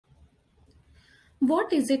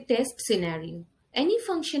What is a test scenario? Any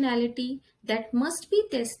functionality that must be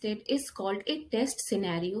tested is called a test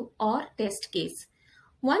scenario or test case.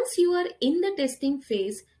 Once you are in the testing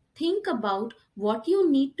phase, think about what you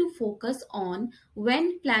need to focus on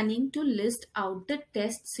when planning to list out the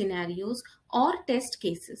test scenarios or test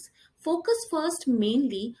cases. Focus first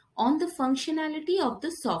mainly on the functionality of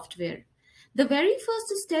the software. The very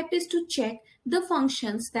first step is to check the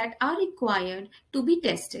functions that are required to be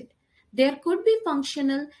tested. There could be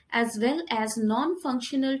functional as well as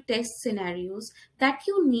non-functional test scenarios that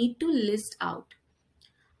you need to list out.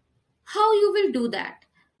 How you will do that?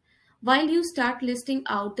 While you start listing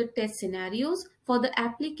out the test scenarios for the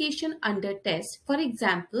application under test, for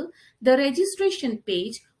example, the registration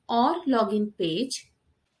page or login page,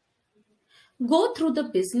 go through the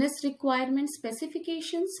business requirement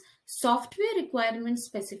specifications, software requirement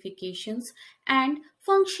specifications, and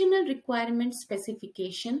functional requirement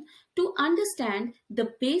specification to understand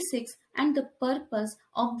the basics and the purpose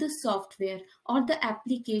of the software or the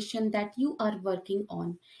application that you are working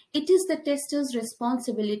on. It is the tester's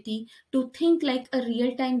responsibility to think like a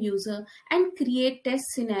real-time user and create test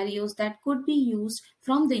scenarios that could be used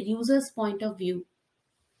from the user's point of view.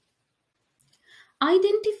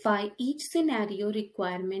 Identify each scenario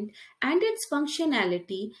requirement and its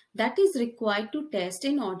functionality that is required to test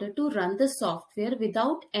in order to run the software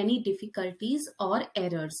without any difficulties or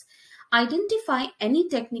errors. Identify any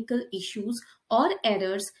technical issues or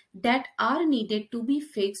errors that are needed to be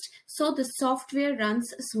fixed so the software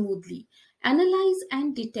runs smoothly. Analyze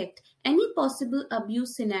and detect any possible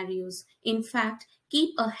abuse scenarios. In fact,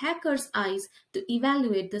 keep a hacker's eyes to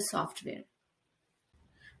evaluate the software.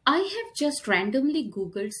 I have just randomly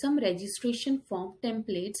googled some registration form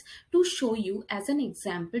templates to show you as an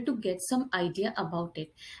example to get some idea about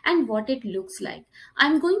it and what it looks like.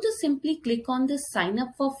 I'm going to simply click on the sign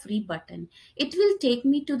up for free button. It will take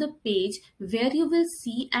me to the page where you will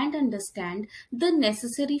see and understand the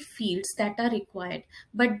necessary fields that are required.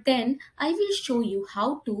 But then I will show you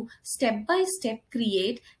how to step by step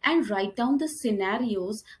create and write down the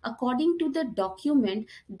scenarios according to the document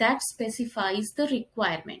that specifies the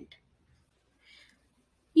requirement.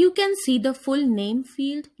 You can see the full name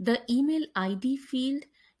field, the email ID field,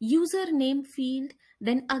 username field,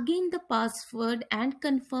 then again the password and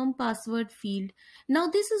confirm password field. Now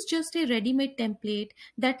this is just a ready-made template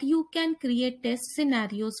that you can create test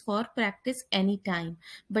scenarios for practice anytime.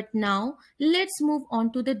 But now let's move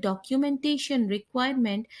on to the documentation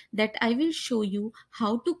requirement that I will show you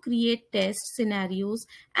how to create test scenarios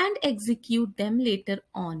and execute them later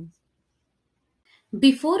on.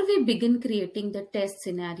 Before we begin creating the test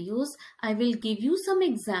scenarios, I will give you some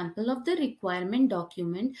example of the requirement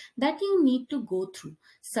document that you need to go through.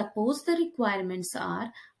 Suppose the requirements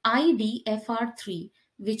are IDFR3,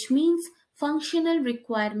 which means Functional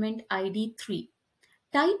Requirement ID 3.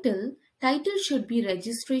 Title should be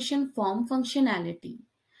Registration Form Functionality.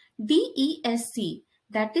 DESC,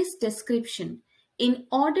 that is description, in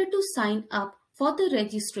order to sign up for the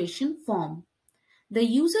registration form. The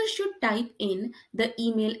user should type in the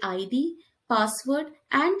email ID, password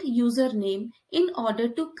and username in order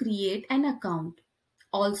to create an account.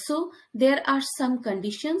 Also, there are some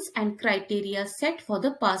conditions and criteria set for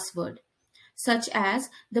the password, such as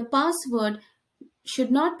the password should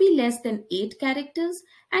not be less than 8 characters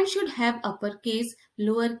and should have uppercase,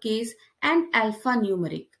 lowercase and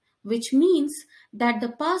alphanumeric, which means that the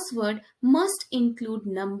password must include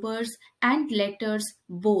numbers and letters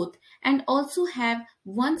both and also have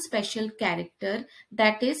one special character,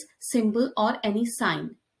 that is symbol or any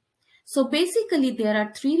sign. So basically there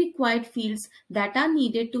are 3 required fields that are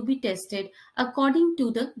needed to be tested according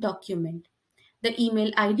to the document: the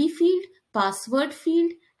email ID field, password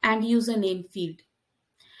field and username field.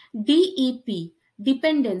 DEP,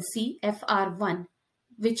 dependency FR1,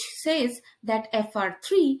 which says that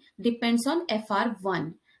FR3 depends on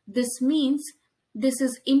FR1. This means this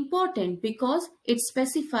is important because it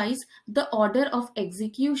specifies the order of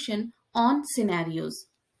execution on scenarios.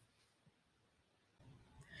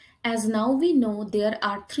 As now we know, there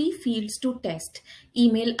are 3 fields to test: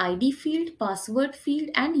 email ID field, password field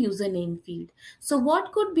and username field. So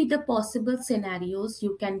what could be the possible scenarios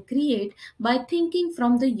you can create by thinking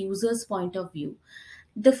from the user's point of view?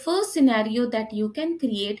 The first scenario that you can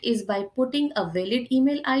create is by putting a valid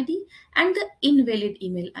email ID and the invalid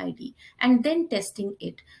email ID and then testing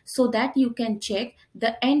it so that you can check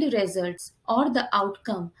the end results or the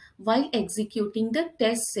outcome while executing the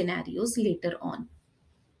test scenarios later on.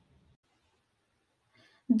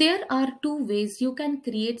 There are two ways you can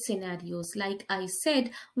create scenarios. Like I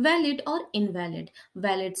said, valid or invalid.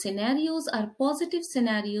 Valid scenarios are positive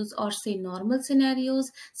scenarios or say normal scenarios,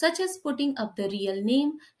 such as putting up the real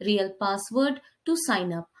name, real password to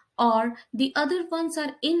sign up. Or the other ones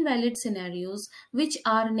are invalid scenarios, which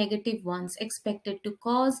are negative ones expected to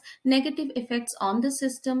cause negative effects on the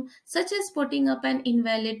system, such as putting up an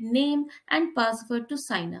invalid name and password to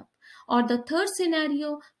sign up. Or the third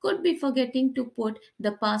scenario could be forgetting to put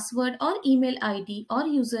the password or email ID or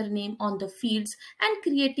username on the fields and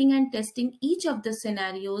creating and testing each of the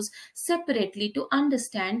scenarios separately to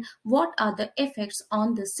understand what are the effects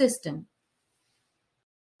on the system.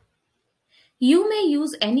 You may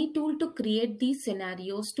use any tool to create these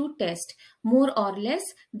scenarios to test. More or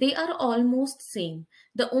less, they are almost same.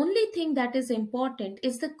 The only thing that is important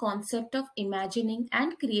is the concept of imagining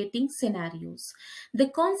and creating scenarios. The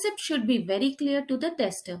concept should be very clear to the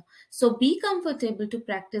tester. So be comfortable to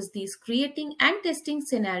practice these creating and testing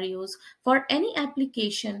scenarios for any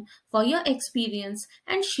application for your experience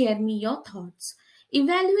and share me your thoughts.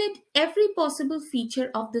 Evaluate every possible feature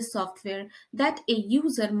of the software that a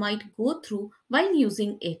user might go through while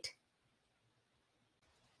using it.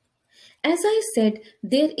 As I said,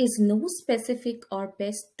 there is no specific or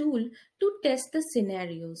best tool to test the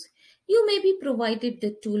scenarios. You may be provided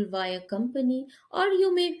the tool via company, or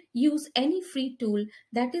you may use any free tool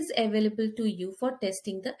that is available to you for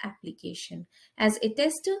testing the application. As a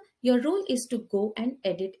tester, your role is to go and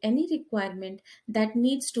edit any requirement that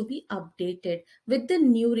needs to be updated with the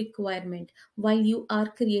new requirement while you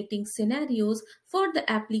are creating scenarios for the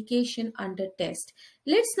application under test.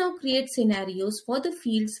 Let's now create scenarios for the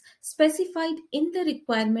fields specified in the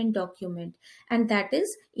requirement document, and that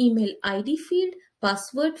is email ID field,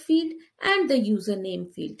 password field, and the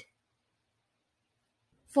username field.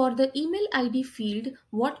 For the email ID field,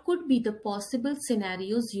 what could be the possible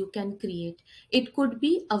scenarios you can create? It could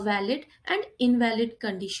be a valid and invalid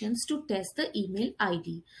conditions to test the email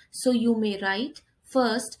ID. So you may write,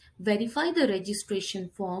 first, verify the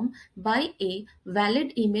registration form by a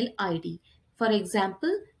valid email ID. For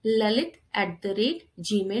example,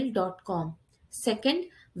 lalit@gmail.com. Second,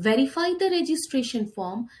 verify the registration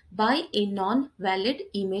form by a non-valid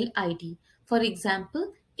email ID. For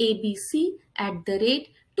example,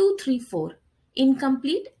 abc@234,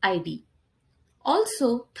 incomplete ID.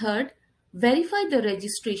 Also, third, verify the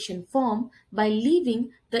registration form by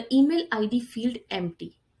leaving the email ID field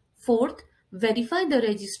empty. Fourth, verify the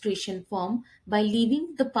registration form by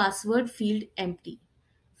leaving the password field empty.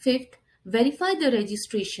 Fifth, verify the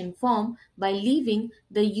registration form by leaving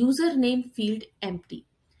the username field empty.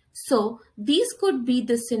 So these could be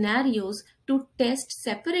the scenarios to test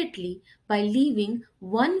separately by leaving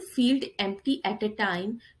one field empty at a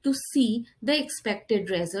time to see the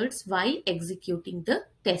expected results while executing the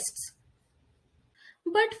tests.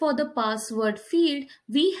 But for the password field,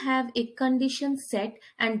 we have a condition set,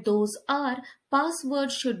 and those are: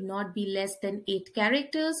 password should not be less than 8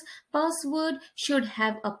 characters, password should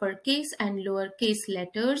have uppercase and lowercase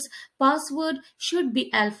letters, password should be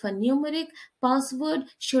alphanumeric, password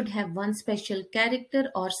should have one special character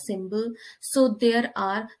or symbol. So there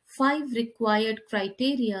are 5 required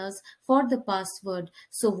criterias for the password.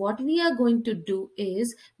 So what we are going to do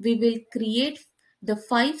is we will create the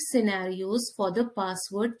 5 scenarios for the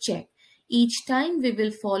password check. Each time we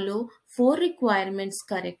will follow 4 requirements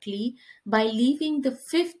correctly by leaving the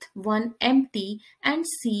 5th one empty and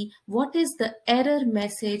see what is the error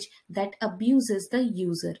message that abuses the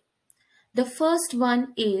user. The first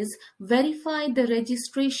one is verify the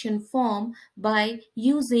registration form by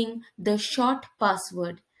using the short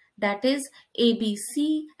password, that is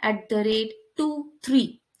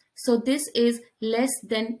abc@23. So this is less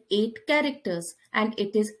than 8 characters and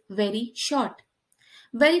it is very short.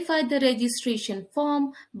 Verify the registration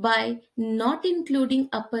form by not including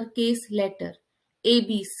uppercase letter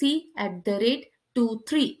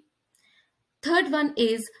abc@23. Third one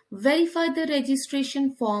is verify the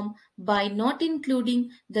registration form by not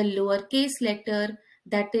including the lowercase letter,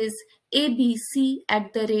 that is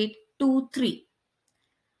abc@23.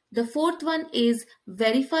 The fourth one is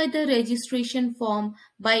verify the registration form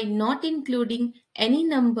by not including any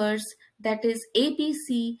numbers, that is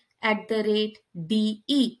abc@de.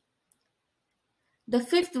 The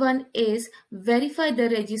fifth one is verify the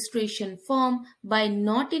registration form by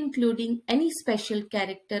not including any special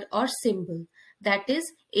character or symbol, that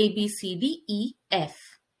is ABCDEF.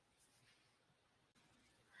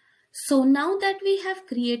 So now that we have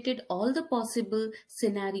created all the possible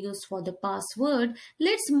scenarios for the password,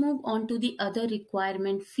 let's move on to the other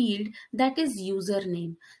requirement field, that is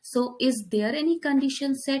username. So is there any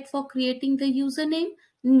condition set for creating the username?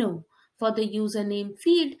 No. For the username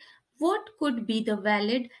field, what could be the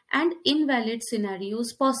valid and invalid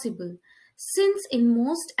scenarios possible? Since in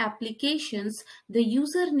most applications the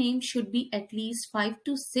username should be at least 5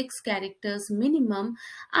 to 6 characters minimum,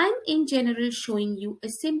 I'm in general showing you a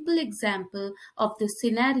simple example of the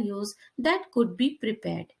scenarios that could be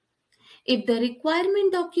prepared. If the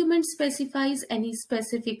requirement document specifies any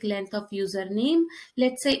specific length of username,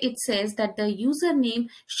 let's say it says that the username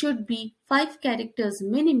should be 5 characters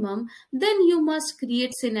minimum, then you must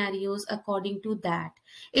create scenarios according to that.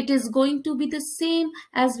 It is going to be the same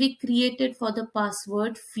as we created for the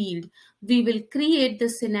password field. We will create the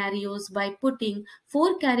scenarios by putting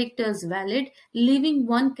 4 characters valid, leaving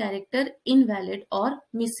 1 character invalid or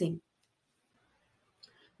missing.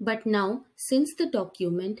 But now, since the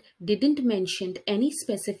document didn't mention any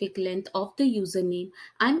specific length of the username,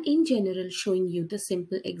 I'm in general showing you the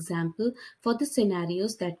simple example for the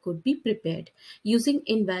scenarios that could be prepared using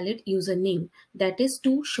invalid username, that is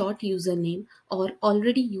too short username or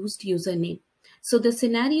already used username. So the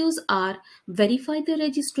scenarios are: verify the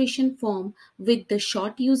registration form with the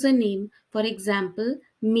short username, for example,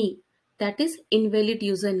 me, that is invalid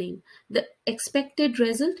username. The expected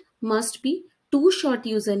result must be too short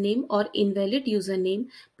username or invalid username.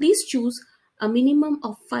 Please choose a minimum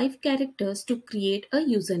of 5 characters to create a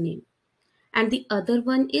username. And the other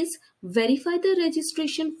one is verify the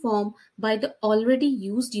registration form by the already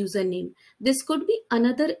used username. This could be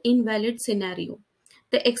another invalid scenario.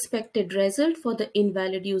 The expected result for the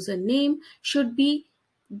invalid username should be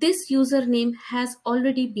this username has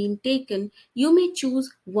already been taken. You may choose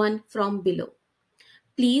one from below.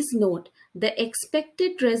 Please note, the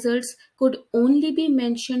expected results could only be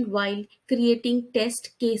mentioned while creating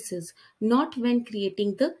test cases, not when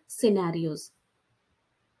creating the scenarios.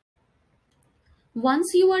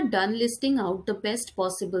 Once you are done listing out the best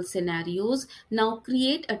possible scenarios, now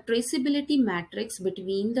create a traceability matrix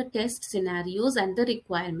between the test scenarios and the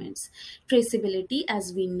requirements. Traceability,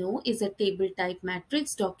 as we know, is a table type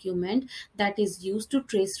matrix document that is used to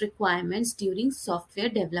trace requirements during software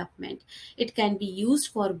development. It can be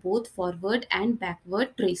used for both forward and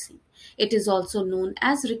backward tracing. It is also known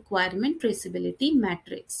as requirement traceability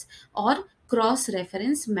matrix or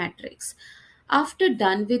cross-reference matrix. After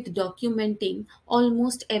done with documenting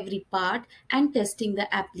almost every part and testing the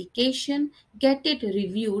application, get it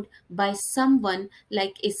reviewed by someone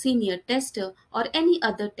like a senior tester or any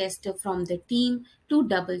other tester from the team to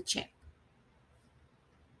double check.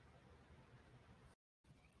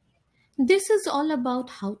 This is all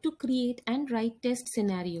about how to create and write test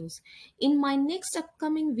scenarios. In my next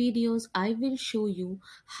upcoming videos, I will show you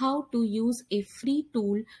how to use a free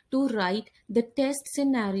tool to write the test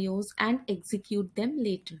scenarios and execute them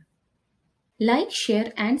later. Like,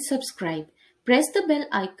 share and subscribe. Press the bell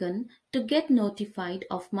icon to get notified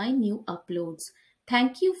of my new uploads.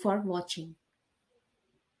 Thank you for watching.